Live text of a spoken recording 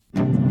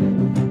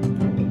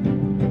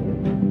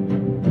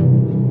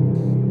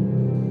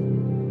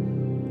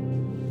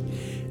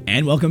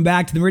And welcome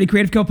back to the Meridian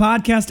Creative Co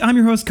podcast. I'm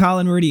your host,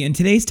 Colin Meridian, and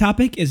today's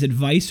topic is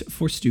advice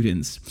for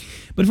students.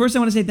 But first, I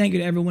want to say thank you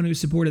to everyone who's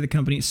supported the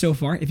company so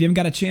far. If you haven't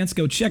got a chance,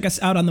 go check us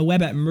out on the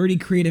web at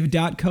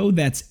murdycreative.co.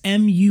 That's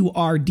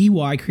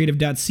M-U-R-D-Y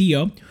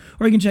creative.co.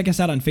 Or you can check us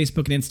out on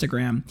Facebook and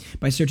Instagram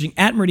by searching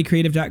at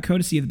murdycreative.co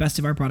to see the best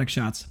of our product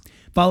shots.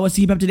 Follow us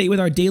to keep up to date with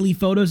our daily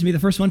photos and be the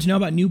first one to know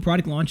about new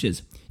product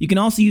launches. You can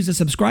also use the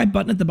subscribe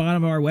button at the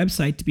bottom of our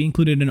website to be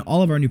included in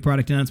all of our new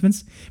product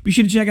announcements. Be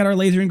sure to check out our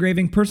laser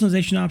engraving,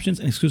 personalization options,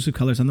 and exclusive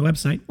colors on the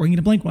website, or you can get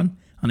a blank one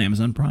on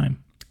Amazon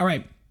Prime. All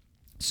right,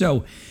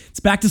 so it's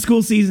back to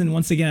school season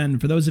once again.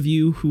 For those of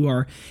you who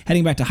are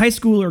heading back to high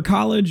school or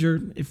college,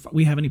 or if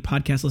we have any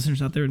podcast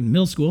listeners out there in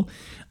middle school,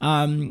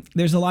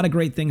 there's a lot of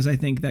great things I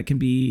think that can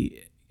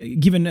be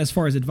given as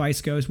far as advice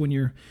goes when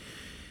you're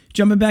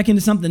jumping back into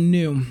something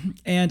new.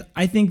 And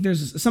I think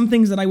there's some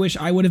things that I wish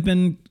I would have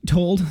been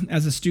told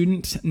as a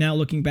student now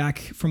looking back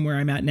from where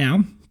I'm at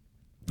now.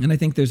 And I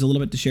think there's a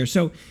little bit to share.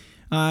 So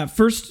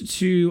first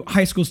to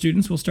high school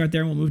students, we'll start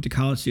there and we'll move to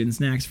college students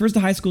next. First to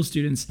high school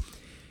students,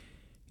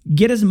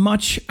 get as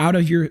much out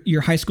of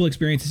your high school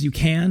experience as you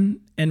can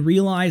and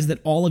realize that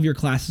all of your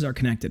classes are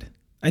connected.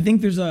 I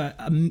think there's a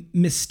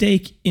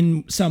mistake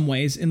in some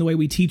ways in the way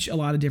we teach a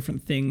lot of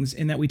different things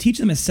in that we teach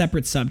them as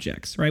separate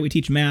subjects, right? We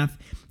teach math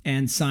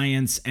and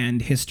science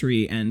and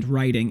history and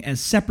writing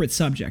as separate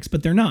subjects,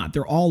 but they're not.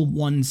 They're all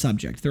one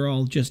subject. They're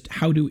all just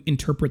how to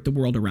interpret the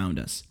world around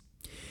us.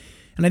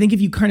 And I think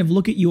if you kind of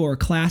look at your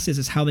classes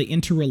as how they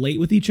interrelate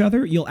with each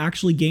other, you'll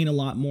actually gain a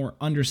lot more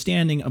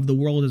understanding of the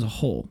world as a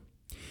whole.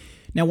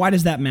 Now, why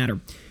does that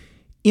matter?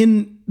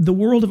 In the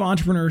world of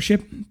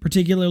entrepreneurship,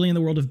 particularly in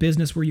the world of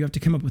business where you have to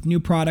come up with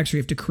new products or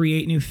you have to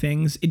create new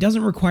things, it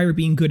doesn't require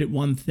being good at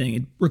one thing.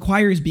 It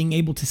requires being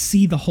able to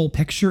see the whole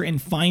picture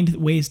and find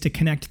ways to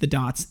connect the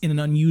dots in an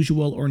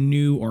unusual or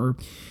new or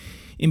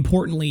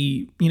important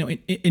way,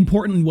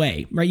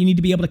 right? You need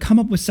to be able to come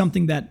up with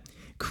something that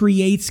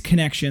creates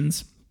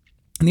connections.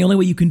 And the only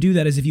way you can do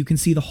that is if you can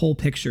see the whole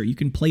picture. You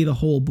can play the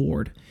whole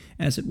board,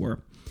 as it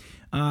were.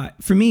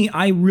 For me,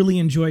 I really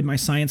enjoyed my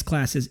science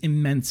classes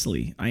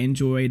immensely. I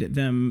enjoyed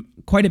them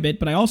quite a bit,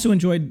 but I also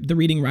enjoyed the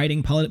reading,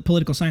 writing,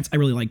 political science. I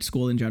really liked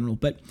school in general.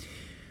 But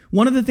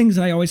one of the things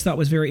that I always thought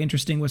was very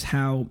interesting was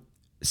how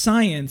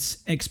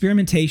science,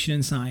 experimentation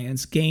in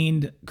science,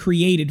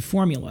 created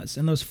formulas.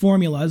 And those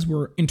formulas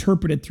were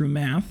interpreted through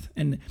math.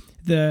 And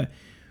the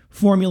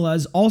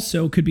formulas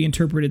also could be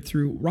interpreted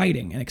through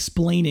writing and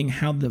explaining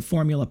how the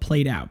formula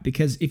played out.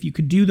 Because if you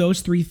could do those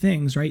three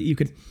things, right, you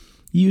could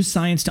use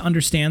science to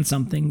understand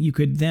something. You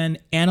could then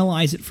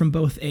analyze it from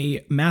both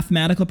a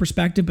mathematical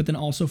perspective, but then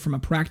also from a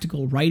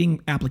practical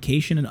writing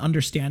application and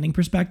understanding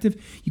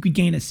perspective. You could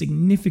gain a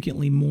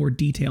significantly more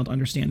detailed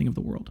understanding of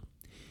the world.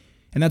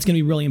 And that's going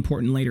to be really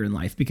important later in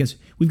life because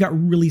we've got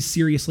really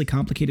seriously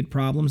complicated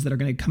problems that are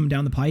going to come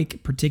down the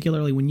pike,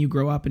 particularly when you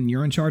grow up and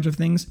you're in charge of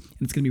things.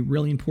 And it's going to be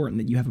really important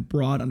that you have a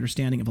broad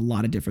understanding of a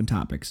lot of different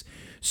topics.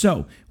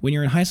 So when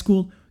you're in high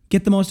school,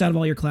 get the most out of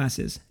all your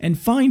classes and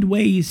find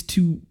ways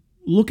to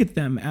look at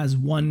them as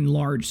one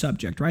large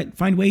subject, right?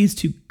 Find ways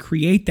to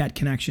create that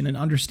connection and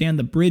understand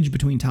the bridge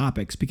between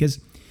topics because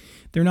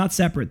they're not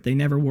separate. They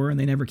never were and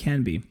they never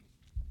can be.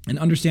 And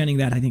understanding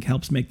that, I think,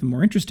 helps make them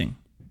more interesting.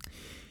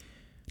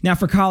 Now,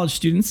 for college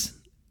students,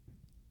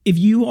 if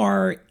you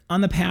are on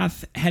the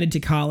path headed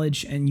to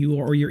college and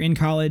you're in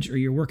college or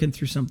you're working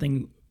through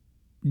something,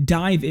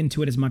 dive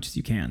into it as much as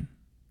you can.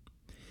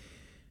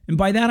 And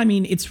by that, I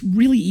mean, it's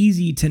really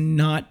easy to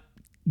not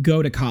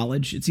go to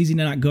college. It's easy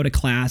to not go to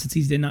class. It's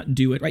easy to not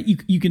do it, right?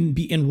 You can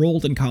be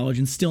enrolled in college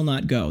and still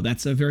not go.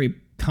 That's a very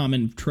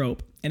common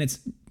trope. And it's,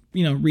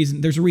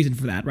 there's a reason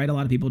for that, right? A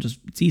lot of people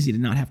it's easy to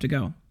not have to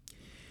go.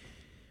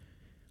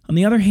 On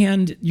the other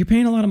hand, you're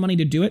paying a lot of money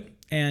to do it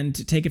and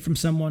to take it from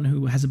someone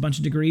who has a bunch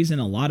of degrees and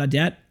a lot of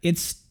debt.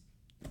 It's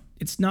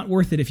not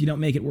worth it if you don't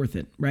make it worth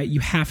it, right? You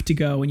have to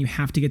go and you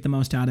have to get the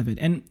most out of it.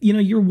 And,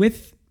 you're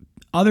with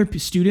other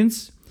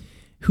students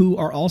who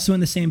are also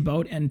in the same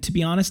boat. And to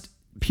be honest,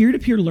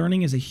 peer-to-peer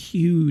learning is a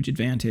huge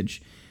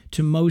advantage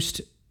to most,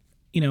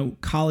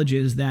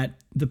 colleges that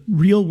the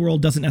real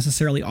world doesn't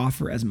necessarily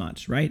offer as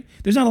much, right?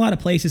 There's not a lot of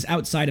places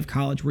outside of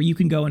college where you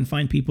can go and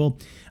find people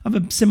of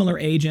a similar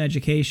age and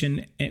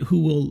education who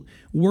will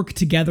work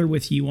together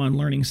with you on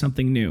learning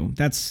something new.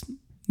 That's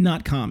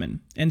not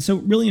common. And so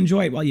really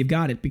enjoy it while you've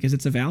got it because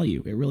it's a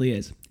value. It really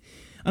is.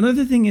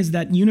 Another thing is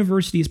that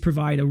universities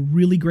provide a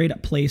really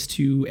great place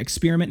to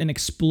experiment and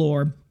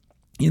explore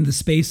in the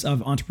space of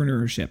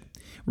entrepreneurship.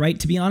 Right?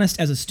 To be honest,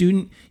 as a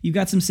student, you've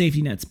got some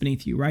safety nets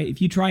beneath you, right?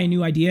 If you try a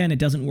new idea and it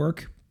doesn't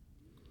work,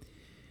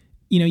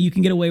 you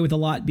can get away with a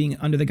lot being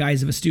under the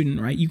guise of a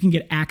student, right? You can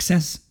get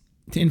access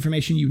to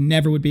information you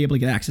never would be able to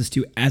get access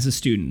to as a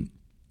student.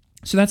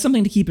 So that's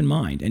something to keep in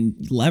mind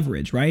and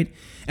leverage, right?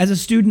 As a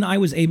student, I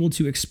was able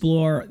to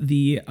explore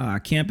the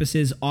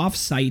campus's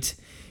off-site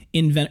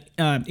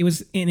it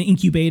was an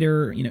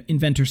incubator,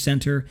 inventor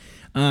center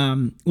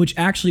which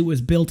actually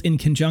was built in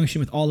conjunction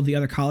with all of the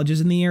other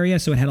colleges in the area.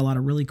 So it had a lot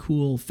of really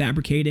cool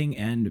fabricating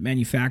and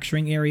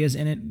manufacturing areas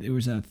in it. There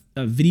was a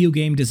video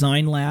game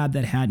design lab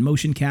that had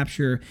motion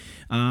capture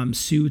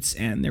suits,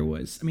 and it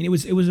was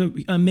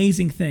an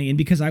amazing thing. And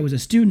because I was a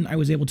student, I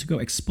was able to go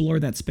explore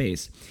that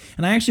space.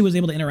 And I actually was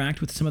able to interact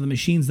with some of the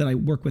machines that I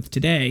work with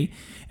today,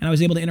 and I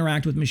was able to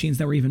interact with machines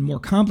that were even more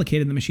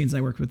complicated than the machines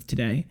I work with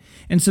today.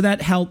 And so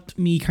that helped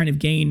me kind of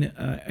gain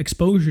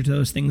exposure to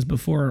those things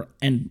before,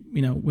 and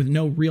with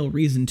no real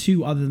reason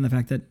to, other than the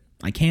fact that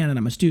I can and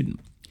I'm a student.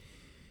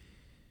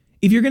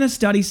 If you're going to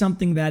study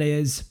something that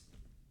is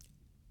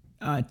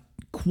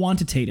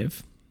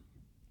quantitative,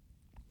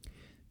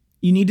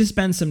 you need to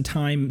spend some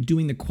time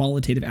doing the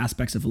qualitative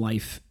aspects of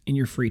life in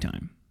your free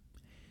time.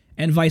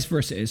 And vice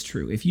versa is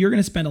true. If you're going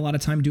to spend a lot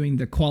of time doing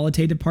the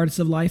qualitative parts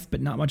of life,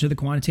 but not much of the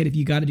quantitative,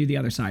 you got to do the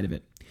other side of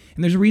it.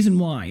 And there's a reason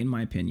why, in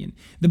my opinion.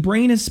 The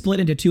brain is split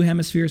into two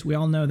hemispheres. We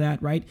all know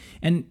that, right?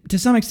 And to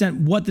some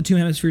extent, what the two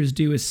hemispheres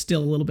do is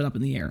still a little bit up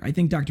in the air. I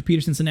think Dr.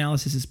 Peterson's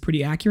analysis is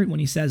pretty accurate when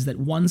he says that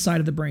one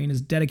side of the brain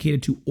is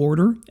dedicated to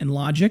order and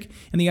logic,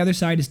 and the other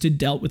side is to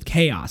deal with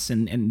chaos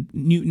and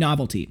new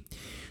novelty.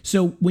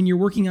 So when you're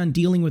working on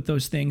dealing with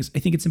those things, I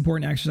think it's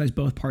important to exercise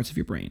both parts of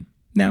your brain.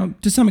 Now,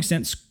 to some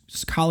extent,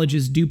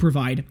 colleges do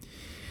provide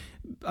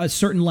a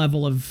certain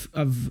level of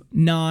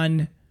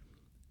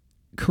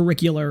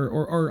non-curricular,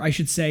 or I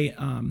should say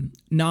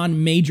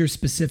non-major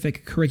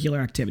specific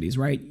curricular activities,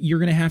 right? You're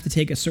going to have to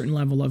take a certain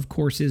level of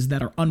courses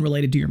that are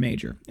unrelated to your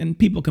major. And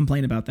people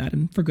complain about that,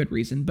 and for good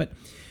reason. But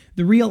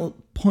the real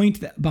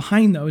point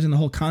behind those, and the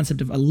whole concept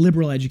of a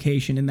liberal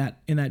education in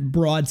that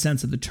broad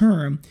sense of the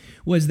term,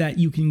 was that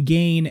you can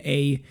gain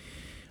a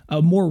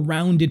more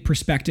rounded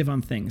perspective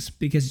on things.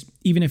 Because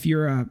even if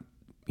you're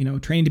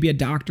trained to be a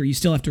doctor, you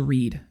still have to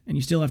read, and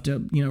you still have to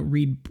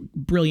read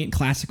brilliant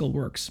classical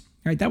works.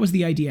 Right? That was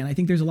the idea, and I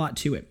think there's a lot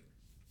to it.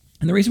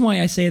 And the reason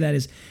why I say that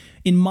is,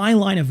 in my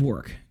line of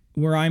work,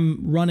 where I'm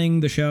running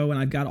the show and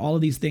I've got all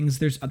of these things,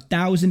 there's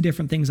 1,000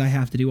 different things I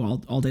have to do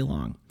all day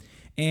long.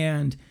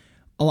 And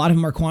a lot of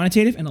them are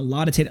quantitative, and a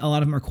lot of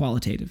them are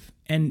qualitative.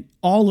 And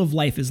all of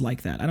life is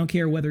like that. I don't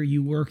care whether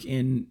you work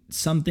in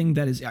something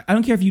that is, I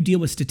don't care if you deal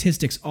with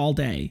statistics all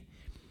day.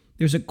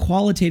 There's a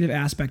qualitative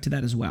aspect to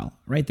that as well,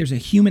 right? There's a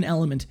human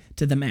element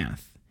to the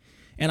math.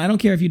 And I don't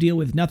care if you deal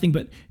with nothing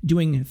but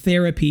doing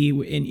therapy,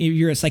 and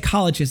you're a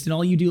psychologist, and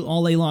all you do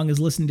all day long is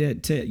listen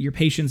to your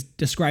patients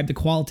describe the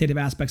qualitative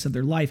aspects of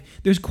their life.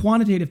 There's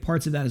quantitative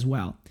parts of that as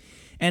well.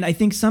 And I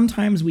think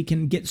sometimes we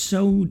can get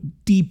so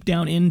deep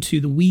down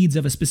into the weeds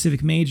of a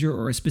specific major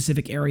or a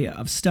specific area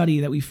of study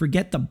that we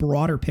forget the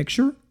broader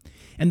picture.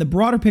 And the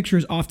broader picture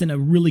is often a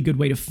really good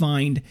way to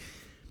find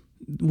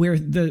where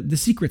the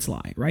secrets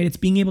lie, right? It's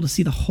being able to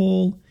see the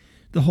whole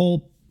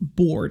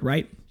board,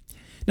 right?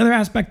 Another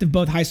aspect of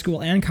both high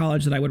school and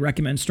college that I would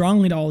recommend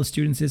strongly to all the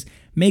students is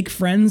make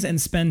friends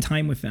and spend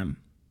time with them.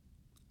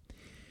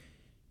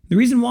 The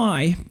reason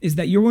why is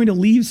that you're going to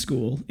leave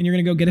school and you're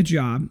going to go get a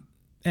job.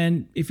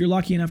 And if you're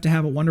lucky enough to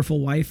have a wonderful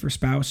wife or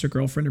spouse or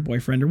girlfriend or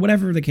boyfriend or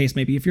whatever the case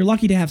may be, if you're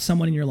lucky to have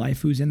someone in your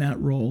life who's in that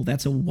role,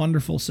 that's a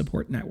wonderful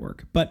support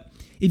network. But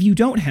if you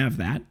don't have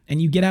that and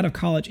you get out of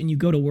college and you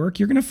go to work,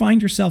 you're going to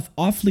find yourself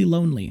awfully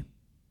lonely.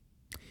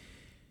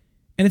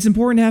 And it's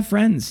important to have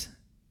friends.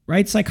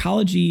 Right?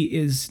 Psychology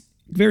is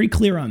very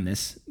clear on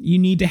this. You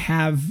need to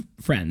have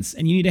friends,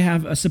 and you need to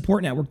have a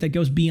support network that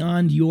goes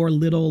beyond your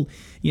little,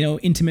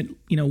 intimate,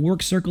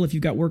 work circle if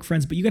you've got work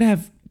friends, but you got to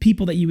have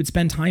people that you would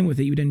spend time with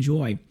that you would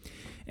enjoy.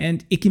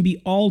 And it can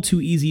be all too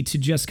easy to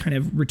just kind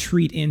of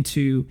retreat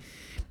into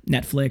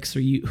Netflix or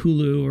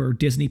Hulu or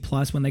Disney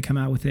Plus when they come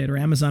out with it, or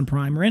Amazon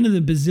Prime, or any of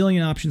the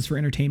bazillion options for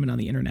entertainment on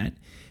the internet.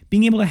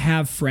 Being able to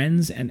have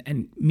friends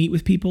and meet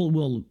with people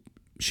will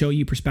show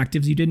you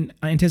perspectives you didn't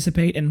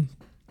anticipate, and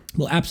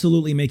will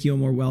absolutely make you a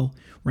more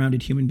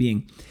well-rounded human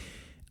being.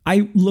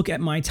 I look at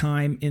my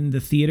time in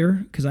the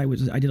theater, because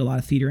I did a lot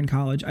of theater in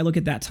college. I look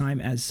at that time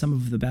as some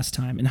of the best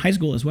time. In high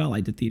school as well, I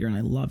did theater and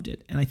I loved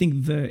it. And I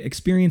think the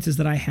experiences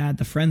that I had,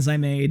 the friends I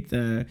made,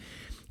 the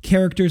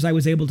characters I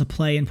was able to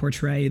play and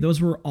portray,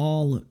 those were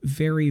all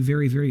very,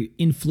 very, very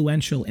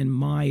influential in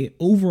my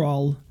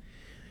overall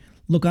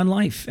look on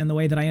life and the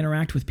way that I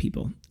interact with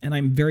people. And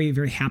I'm very,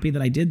 very happy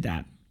that I did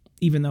that,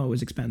 even though it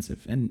was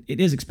expensive. And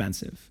it is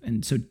expensive.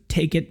 And so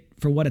take it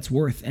for what it's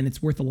worth, and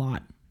it's worth a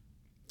lot.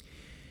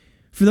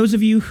 For those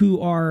of you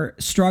who are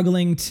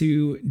struggling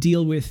to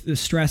deal with the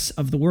stress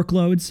of the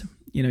workloads,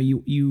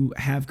 you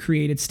have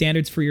created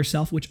standards for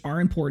yourself, which are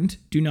important.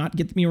 Do not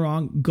get me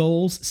wrong.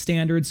 Goals,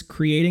 standards,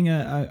 creating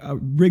a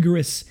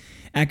rigorous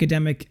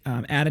academic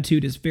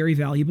attitude is very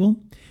valuable.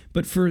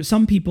 But for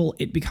some people,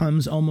 it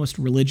becomes almost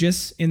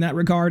religious in that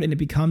regard, and it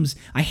becomes,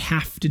 I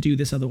have to do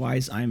this,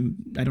 otherwise I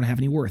don't have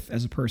any worth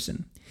as a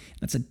person.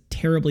 That's a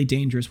terribly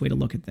dangerous way to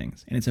look at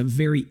things, and it's a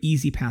very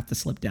easy path to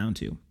slip down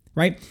to,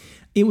 right?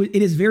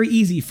 It is very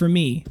easy for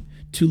me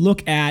to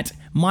look at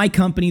my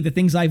company, the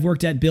things I've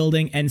worked at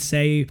building, and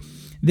say,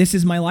 this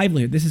is my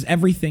livelihood. This is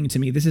everything to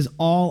me. This is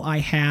all I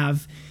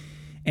have.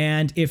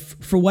 And if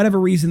for whatever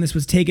reason this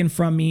was taken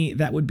from me,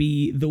 that would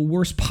be the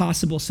worst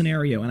possible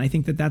scenario. And I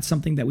think that that's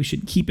something that we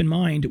should keep in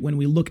mind when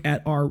we look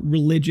at our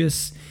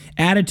religious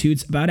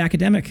attitudes about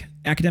academic,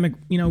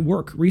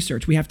 work,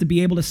 research. We have to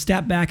be able to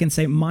step back and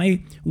say,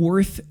 my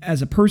worth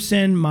as a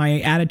person,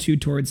 my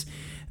attitude towards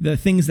the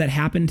things that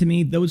happen to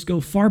me, those go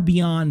far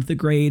beyond the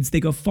grades. They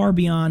go far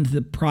beyond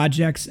the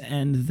projects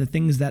and the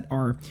things that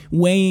are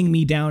weighing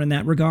me down in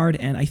that regard.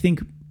 And I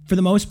think for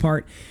the most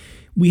part,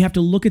 we have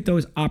to look at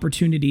those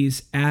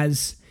opportunities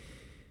as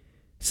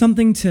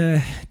something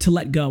to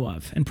let go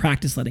of and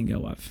practice letting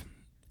go of.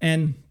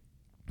 And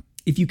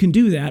if you can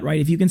do that, right,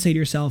 if you can say to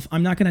yourself,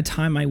 I'm not going to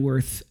tie my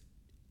worth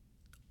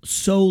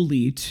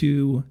solely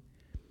to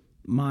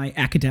my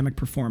academic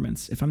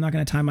performance, if I'm not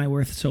going to tie my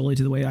worth solely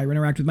to the way I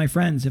interact with my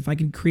friends, if I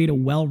can create a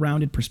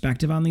well-rounded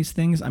perspective on these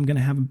things, I'm going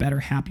to have a better,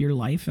 happier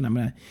life, and I'm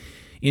going to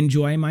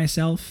enjoy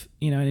myself,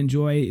 and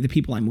enjoy the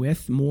people I'm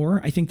with more.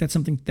 I think that's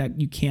something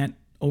that you can't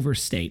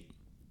overstate.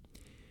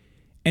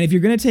 And if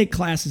you're going to take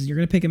classes, you're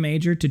going to pick a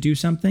major to do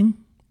something,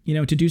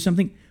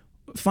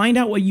 find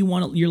out what you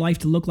want your life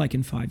to look like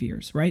in 5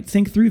 years, right?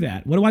 Think through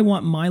that. What do I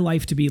want my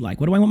life to be like?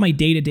 What do I want my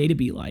day-to-day to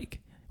be like?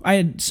 I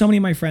had so many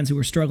of my friends who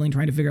were struggling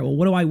trying to figure out, well,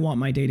 what do I want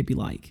my day to be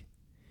like?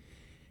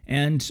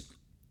 And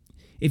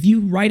if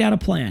you write out a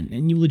plan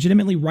and you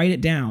legitimately write it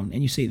down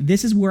and you say,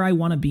 this is where I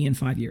want to be in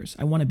 5 years.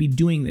 I want to be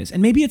doing this.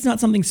 And maybe it's not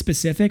something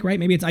specific, right?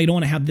 Maybe it's, I don't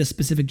want to have this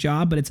specific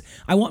job, but it's,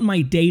 I want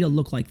my day to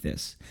look like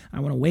this. I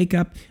want to wake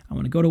up. I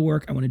want to go to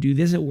work. I want to do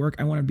this at work.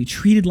 I want to be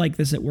treated like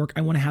this at work.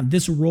 I want to have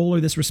this role or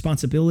this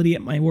responsibility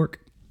at my work.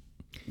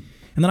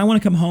 And then I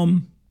want to come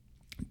home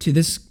to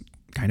this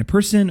kind of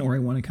person, or I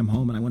want to come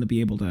home and I want to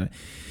be able to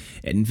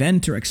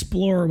invent or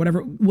explore or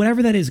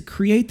whatever that is.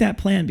 Create that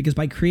plan, because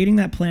by creating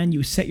that plan,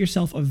 you set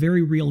yourself a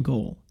very real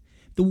goal.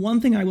 The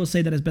one thing I will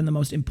say that has been the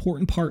most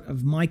important part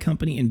of my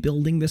company in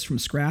building this from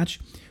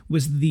scratch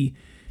was the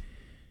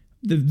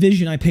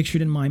vision I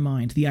pictured in my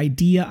mind, the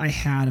idea I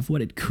had of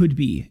what it could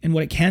be and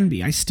what it can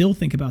be. I still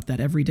think about that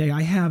every day.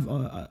 I have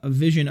a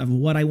vision of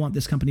what I want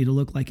this company to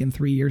look like in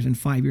 3 years, in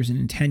 5 years, and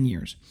in 10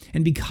 years.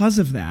 And because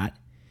of that,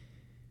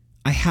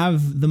 I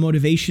have the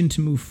motivation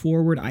to move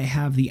forward. I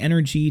have the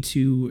energy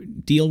to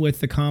deal with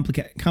the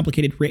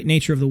complicated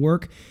nature of the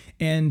work,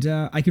 and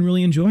I can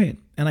really enjoy it.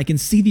 And I can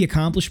see the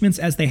accomplishments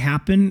as they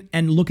happen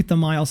and look at the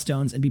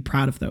milestones and be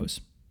proud of those.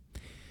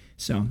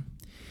 So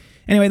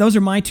anyway, those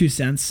are my 2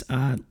 cents.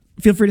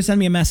 Feel free to send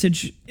me a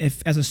message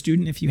as a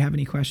student, if you have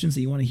any questions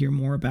that you want to hear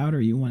more about,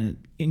 or you want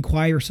to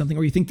inquire something,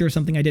 or you think there's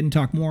something I didn't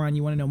talk more on,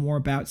 you want to know more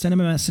about, send them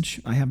a message.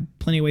 I have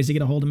plenty of ways to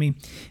get a hold of me.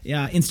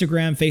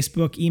 Instagram,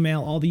 Facebook,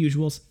 email, all the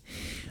usuals.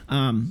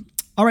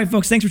 All right,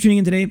 folks, thanks for tuning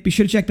in today. Be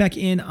sure to check back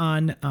in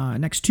on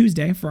next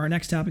Tuesday for our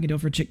next topic. And don't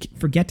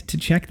forget to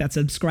check that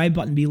subscribe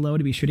button below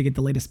to be sure to get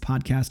the latest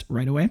podcast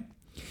right away.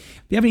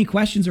 If you have any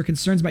questions or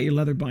concerns about your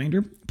leather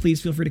binder,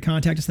 please feel free to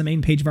contact us on the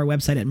main page of our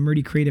website at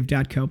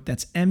murdycreative.co.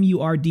 That's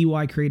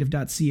MURDY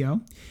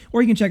creative.co.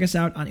 Or you can check us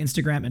out on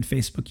Instagram and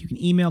Facebook. You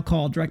can email,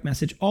 call, direct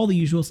message, all the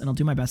usuals, and I'll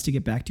do my best to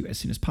get back to you as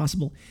soon as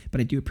possible.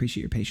 But I do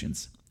appreciate your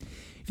patience. If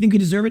you think we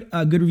deserve it,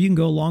 a good review can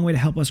go a long way to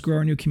help us grow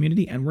our new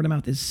community, and word of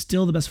mouth is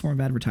still the best form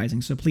of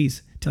advertising, so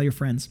please tell your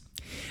friends.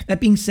 That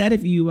being said,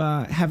 if you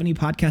have any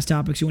podcast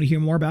topics you want to hear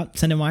more about,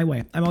 send them my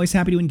way. I'm always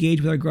happy to engage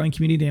with our growing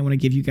community, and I want to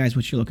give you guys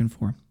what you're looking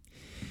for.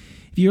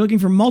 If you're looking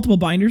for multiple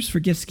binders for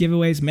gifts,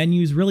 giveaways,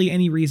 menus, really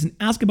any reason,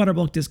 ask about our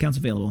bulk discounts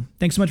available.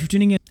 Thanks so much for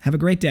tuning in. Have a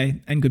great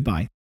day, and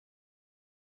goodbye.